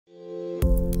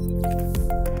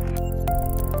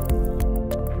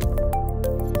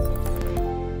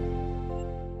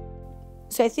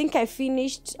So I think I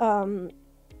finished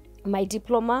my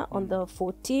diploma on the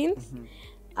 14th.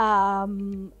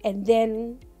 And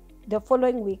then the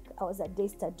following week, I was at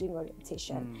Daystar doing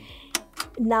orientation.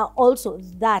 Now, also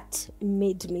that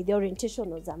made me, the orientation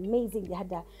was amazing. They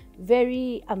had a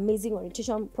very amazing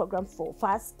orientation program for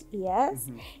first years,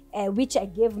 which I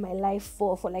gave my life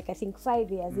for like, I think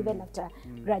 5 years. Even after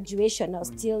graduation, I was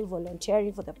still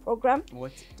volunteering for the program.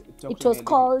 It was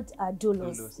called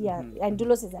doulos. Yeah, and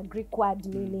doulos is a Greek word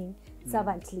meaning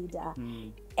servant leader.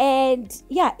 And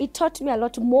yeah, it taught me a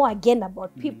lot more again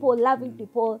about people, loving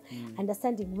people,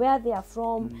 understanding where they are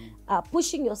from,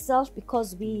 pushing yourself,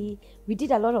 because we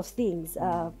did a lot of things.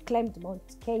 Climbed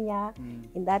Mount Kenya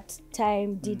in that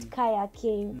time, did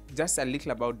kayaking. Just a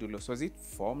little about doulos. Was it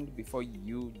formed before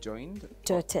you joined?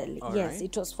 Totally. Yes,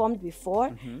 it was formed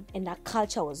before, and a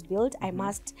culture was built. I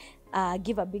must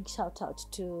give a big shout out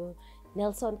to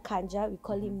Nelson Kanja, we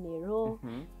call him Nero.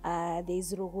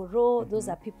 There's Rogoro. Those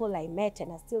are people I met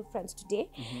and are still friends today.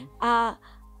 A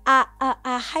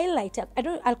highlight,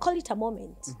 I'll call it a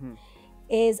moment,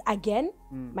 is again,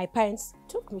 my parents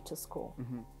took me to school.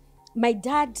 My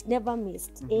dad never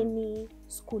missed any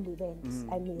school events.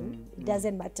 I mean, it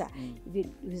doesn't matter.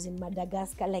 Even he was in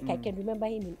Madagascar, like I can remember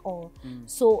him in all.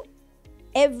 So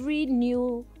every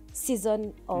new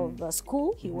season of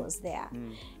school, he was there.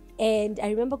 And I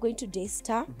remember going to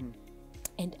Daystar,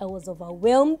 and I was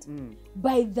overwhelmed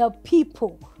by the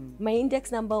people. My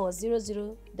index number was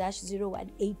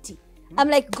 00-0180. I'm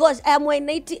like, gosh, I am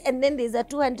 180, and then there's a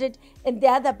 200, and there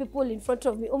are other people in front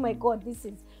of me. Oh my God, this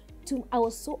is too. I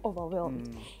was so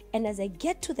overwhelmed. And as I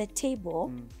get to the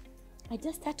table, I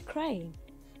just start crying.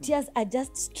 Tears are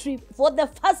just streaming for the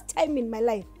first time in my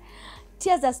life.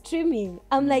 Tears are streaming.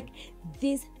 I'm like,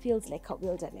 this feels like a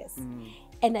wilderness.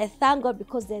 And I thank God,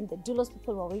 because then the doulos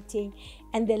people were waiting.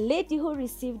 And the lady who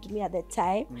received me at the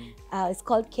time is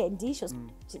called Kendi. She's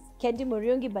Kendi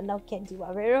Muriungi, but now Kendi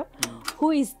Wawero,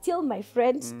 who is still my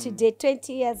friend today,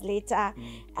 20 years later.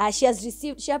 She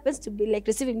happens to be like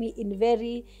receiving me in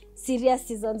very serious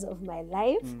seasons of my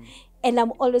life. And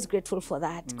I'm always grateful for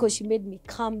that, because she made me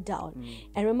calm down.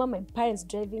 I remember my parents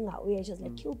driving away, and she was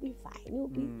like, you'll be fine, you'll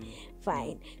be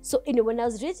fine. So when I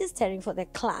was registering for the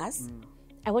class,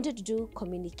 I wanted to do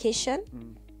communication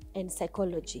and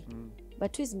psychology.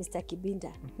 But who is Mr.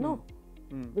 Kibinda? No.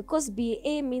 Because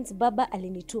BA means Baba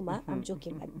Alinituma. I'm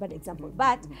joking, bad example.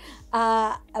 But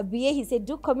BA, he said,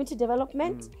 do community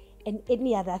development and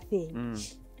any other thing.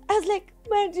 I was like,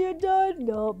 man, you don't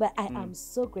know. But I am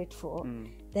so grateful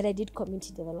that I did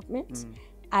community development.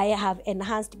 I have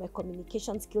enhanced my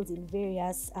communication skills in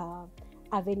various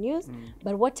avenues.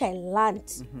 But what I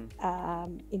learned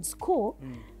in school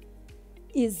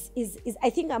is I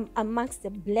think I'm amongst the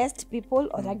blessed people,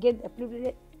 or again,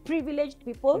 the privileged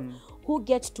people who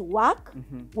get to work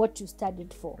what you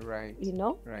studied for. Right. You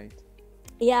know? Right.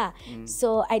 Yeah.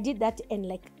 So I did that, in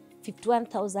like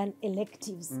 51,000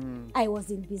 electives. I was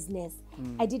in business.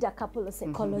 I did a couple of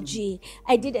psychology.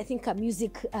 I did, I think, a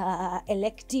music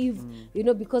elective, you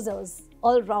know, because I was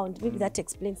all round. Maybe that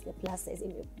explains the plus size.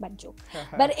 Anyway, bad joke.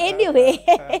 But anyway,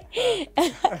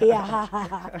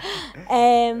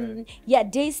 yeah,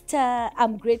 Daystar,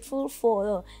 I'm grateful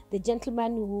for the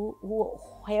gentleman who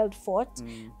held fort,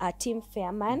 Tim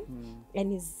Fairman,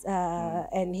 and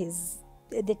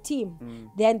the team.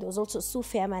 Then there was also Sue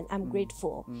Fairman. I'm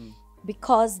grateful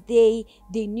because they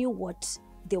knew what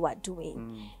they were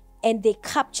doing. And they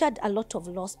captured a lot of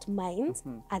lost minds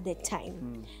at the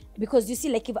time. Because you see,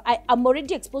 like, if I'm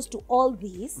already exposed to all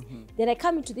these, then I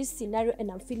come into this scenario and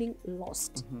I'm feeling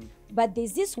lost. But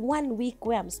there's this 1 week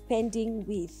where I'm spending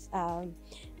with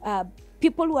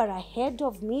people who are ahead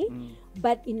of me,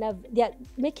 but they're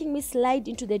making me slide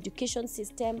into the education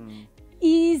system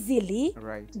easily.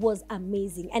 Was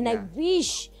amazing. And I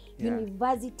wish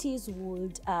universities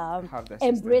would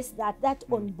embrace that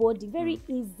onboarding, very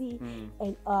easy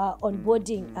and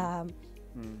onboarding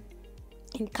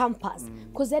in campus,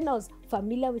 because then I was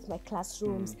familiar with my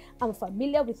classrooms. I'm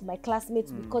familiar with my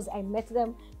classmates because I met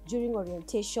them during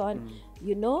orientation.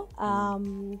 You know,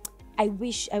 I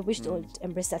wish they would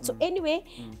embrace that. So anyway,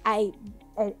 I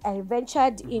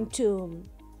ventured into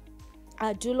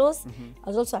doulos. I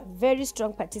was also a very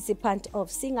strong participant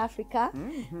of Sing Africa,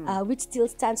 which still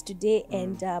stands today,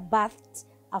 and birthed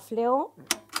Afleo.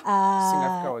 Sing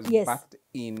Africa was birthed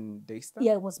in Daystar?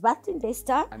 Yeah, it was birthed in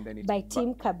Daystar by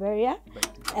Tim Kaberia,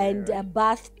 and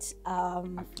birthed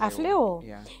Afleo.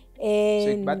 Yeah. And so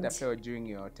it birthed Afleo during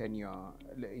your tenure?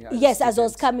 Yes, as I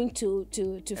was coming to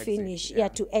finish,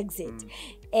 to exit.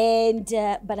 And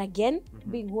but again,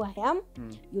 being who I am,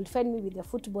 you'll find me with the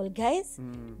football guys,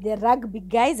 the rugby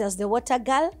guys as the water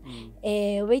girl.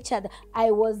 Which other?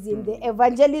 I was in the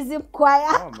evangelism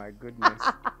choir. Oh my goodness.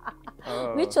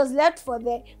 Which was left for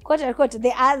the quote unquote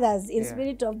the others in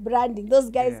spirit of branding.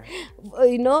 Those guys,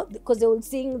 you know, because they would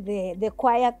sing the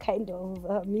choir kind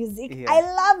of music. I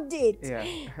loved it.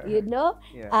 You know,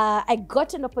 I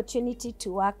got an opportunity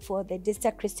to work for the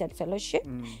Daystar Christian Fellowship,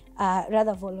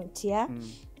 rather volunteer.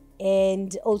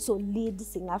 And also lead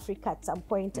Sing Africa at some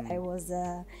point. I was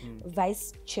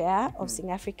vice chair of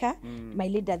Sing Africa. My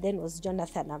leader then was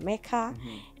Jonathan Ameka.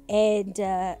 And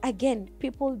again,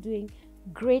 people doing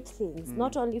great things,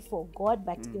 not only for God,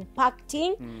 but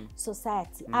impacting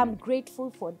society. I'm grateful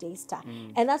for Daystar.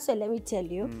 And that's why, let me tell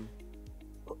you,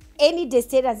 any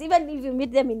Daystarians, even if you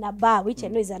meet them in a bar, which I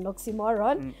know is an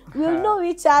oxymoron, we'll know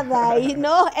each other, you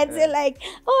know, and say like,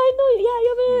 oh,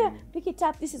 I know, pick it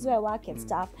up, this is where I work and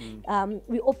stuff.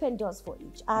 We open doors for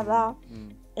each other,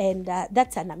 and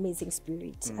that's an amazing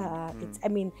spirit. It's, I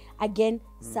mean, again,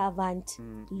 servant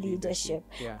leadership.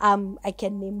 I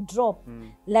can name drop.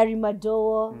 Larry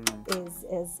Madowo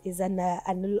is an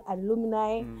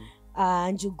alumni,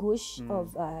 Njugush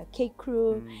of K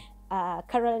Crew.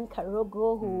 Caroline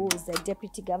Karogo, who is the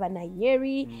deputy governor in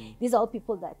Nyeri. These are all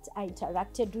people that I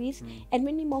interacted with, and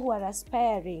many more who are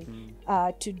aspiring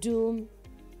to do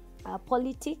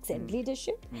politics and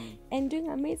leadership and doing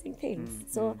amazing things.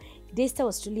 So Daystar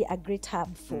was truly a great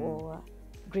hub for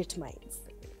great minds.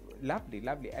 Lovely,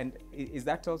 lovely. And is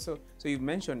that also, so you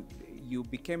mentioned you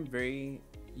became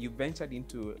you ventured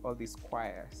into all these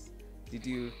choirs. Did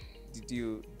you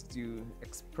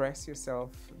express yourself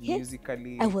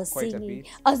musically? I was quite singing. a bit?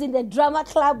 I was in the drama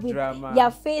club with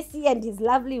Yafesi and his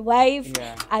lovely wife,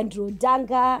 Andrew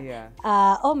Danga.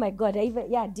 Oh my God, I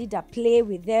even did a play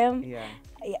with them.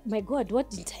 My God, what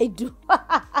did I do?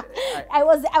 I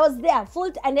was there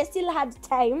full, and I still had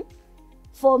time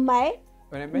for my.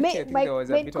 When I met you, I think there was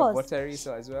a bit of watery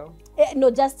as well.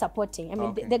 No, just supporting. I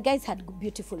mean, the guys had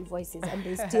beautiful voices, and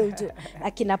they still do.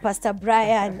 Like in a Pastor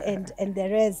Brian and the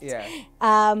rest.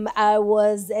 I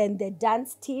was in the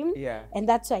dance team, and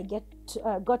that's why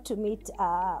I got to meet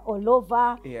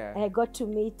Olova, and I got to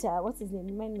meet what's his name?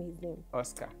 Remind me his name.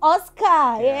 Oscar.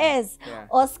 Yes.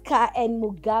 Oscar and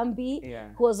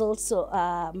Mugambi, who was also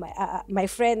my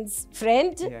friend's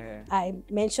friend. I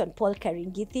mentioned Paul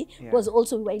Karingithi, who was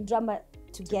also, we were in drama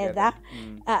together.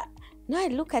 Now I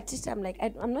look at it, I'm like,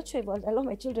 I'm not sure if I'll allow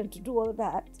my children to do all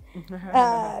that,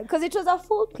 because it was a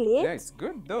full plate. Yeah, it's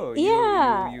good though.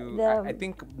 I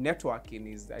think networking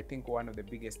is, I think, one of the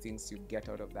biggest things you get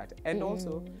out of that. And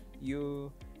also,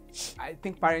 I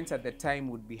think parents at the time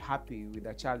would be happy with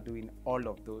a child doing all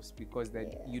of those, because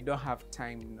then you don't have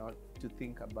time not to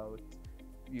think about,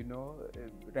 you know,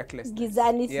 recklessness.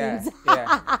 Gizani things.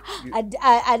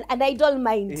 An idle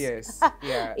mind.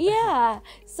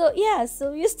 So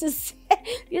we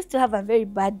used to have a very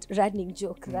bad running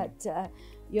joke that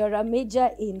you're a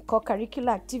major in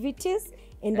co-curricular activities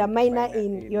and a minor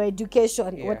in your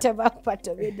education, whatever part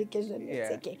of education you're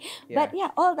taking. But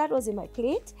all that was in my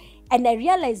plate, and I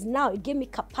realized now it gave me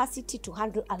capacity to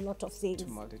handle a lot of things. To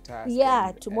multitask.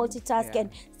 Multitask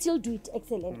and still do it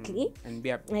excellently. And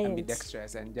be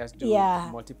ambidextrous and just do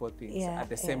multiple things at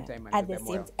the same time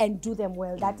and do them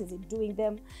well. That is it, doing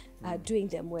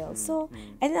them well. So,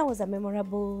 and that was a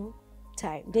memorable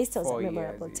time. Daystar was a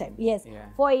memorable time.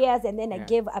 4 years, and then I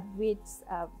gave a bit.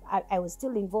 I was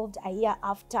still involved a year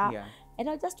after, and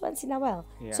I just once in a while.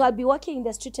 So I'll be walking in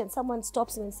the street, and someone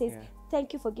stops me and says,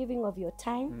 "Thank you for giving of your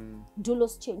time.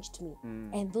 Doulos changed me."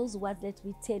 And those words, let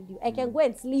me tell you, I can go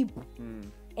and sleep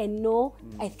and know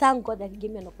I thank God that He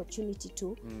gave me an opportunity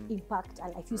to impact a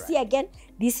life. You see, again,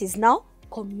 this is now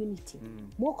community,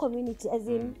 more community, as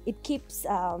in it keeps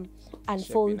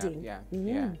unfolding.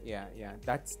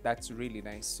 That's really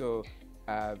nice. So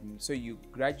so you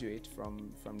graduate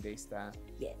from Daystar,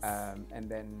 and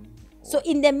then so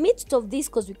in the midst of this,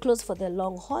 because we closed for the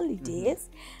long holidays,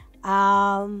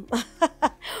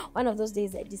 one of those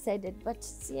days I decided, but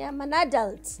see, I'm an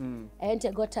adult, and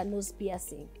I got a nose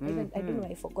piercing. I don't know,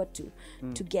 I forgot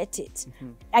to get it.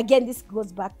 Again, this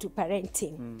goes back to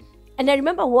parenting. And I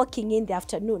remember walking in the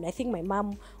afternoon. I think my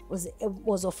mom was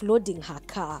offloading her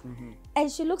car,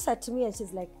 and she looks at me and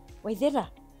she's like, "Waithera,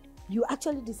 you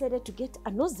actually decided to get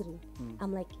a nose ring?"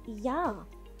 I'm like, "Yeah."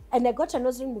 And I got a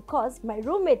nose ring because my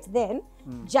roommate then,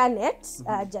 Janet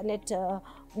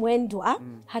Mwendwa,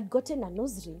 had gotten a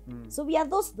nose ring. So we are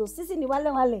those. Sisi ni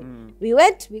wale. We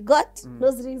went, we got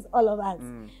nose rings, all of us.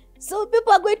 So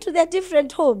people are going to their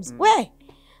different homes. Where?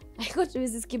 I go to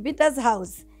Mrs. Kibita's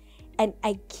house. And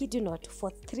I kid you not, for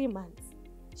 3 months,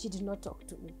 she did not talk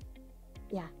to me.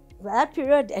 Yeah, that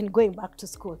period and going back to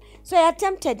school. So I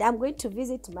attempted, I'm going to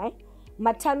visit my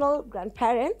maternal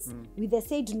grandparents with a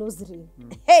said nose ring.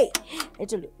 Hey, I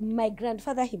told you, my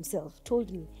grandfather himself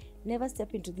told me, never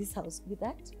step into this house with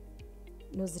that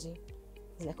nose ring.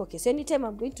 He's like, okay, so anytime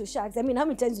I'm going to Sharks, I mean, how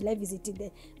many times will I visit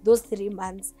in those 3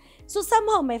 months? So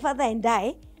somehow my father and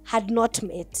I had not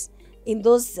met in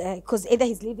those, because either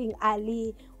he's leaving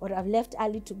early or I've left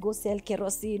early to go sell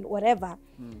kerosene, whatever.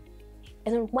 And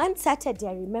then one Saturday,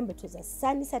 I remember it was a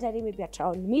sunny Saturday, maybe at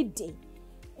around midday,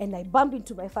 and I bump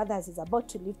into my father as he's about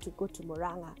to leave to go to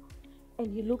Murang'a.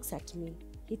 And he looks at me.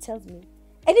 He tells me,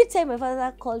 anytime my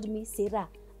father called me Sarah,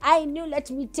 I knew,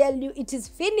 let me tell you, it is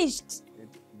finished.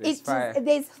 There's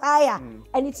fire.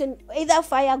 And it's either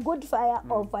fire, good fire,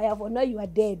 or fire for now you are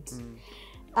dead.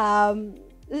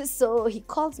 So he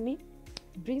calls me,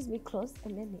 brings me close,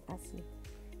 and then he asks me,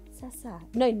 Sasa,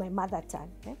 no, in my mother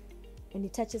tongue, okay? And he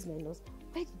touches my nose.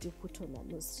 Why did you put on a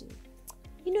nose ring?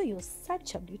 You know, you're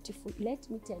such a beautiful, let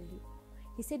me tell you.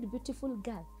 He said, beautiful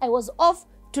girl. I was off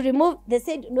to remove the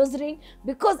said nose ring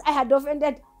because I had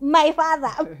offended my father.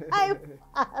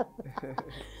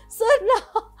 So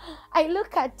now I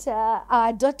look at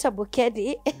our daughter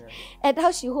Bukedi and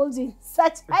how she holds you in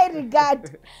such high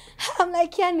regard. I'm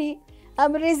like, Yani,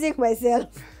 I'm raising myself.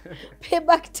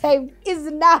 Payback time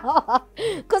is now.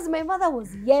 Because my mother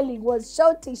was yelling, was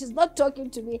shouting. She's not talking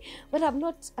to me. But I'm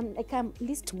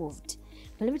least moved.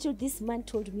 But let me tell you, this man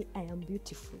told me I am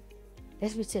beautiful.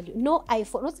 Let me tell you, no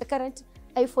iPhone, not the current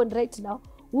iPhone right now,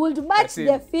 would match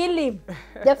the feeling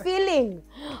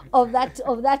of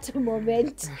that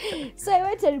moment. So I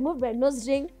went and removed my nose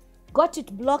ring, got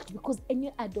it blocked because I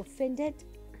knew I'd offended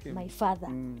my father.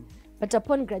 But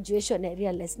upon graduation, I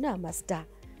realized, no, I'm a star.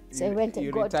 So I went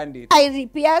and returned it. I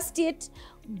re-pierced it,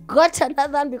 got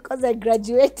another one because I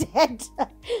graduated.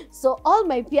 So all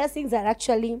my piercings are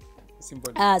actually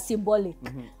symbolic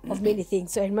of many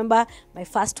things. So I remember my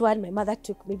first one, my mother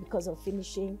took me because of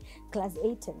finishing class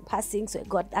 8 and passing. So I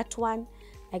got that one.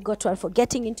 I got one for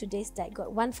getting into Daystar. I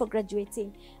got one for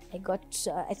graduating. I got,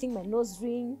 I think my nose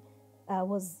ring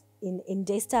was in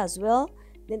Daystar as well.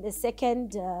 Then the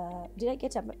second, I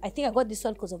think I got this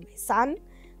one because of my son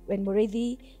when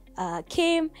Mureithi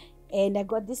came. And I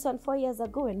got this one 4 years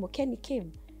ago when Mokeni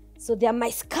came. So they are my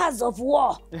scars of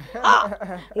war.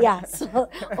 Yeah. So,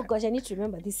 oh gosh, I need to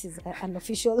remember this is an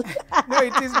official. No,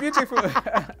 it is beautiful.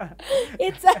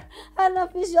 It's an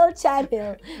official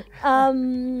channel.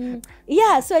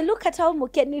 Yeah. So I look at how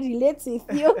Mokeni relates with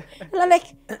you, and I'm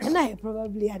like, and I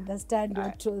probably understand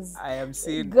what was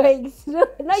going through.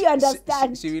 Now you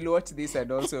understand. She will watch this,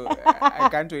 and also I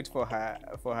can't wait for her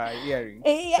earring.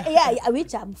 Yeah,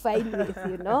 which I'm fine with,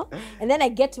 you know. And then I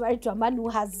get married to a man who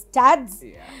has studs.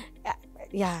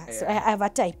 Yeah, so I have a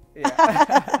type.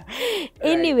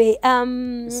 Anyway,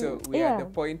 so we are at the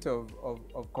point of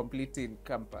completing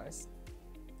campus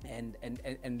and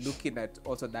looking at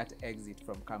also that exit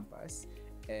from campus.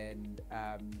 And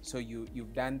so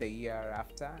you've done the year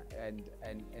after, and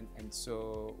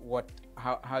so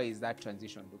how is that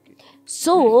transition looking?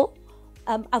 So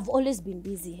I've always been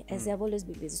busy, I've always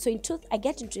been busy. So I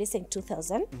get introduced in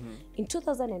 2000. In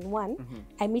 2001,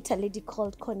 I meet a lady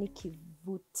called Connie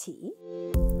Kivuti.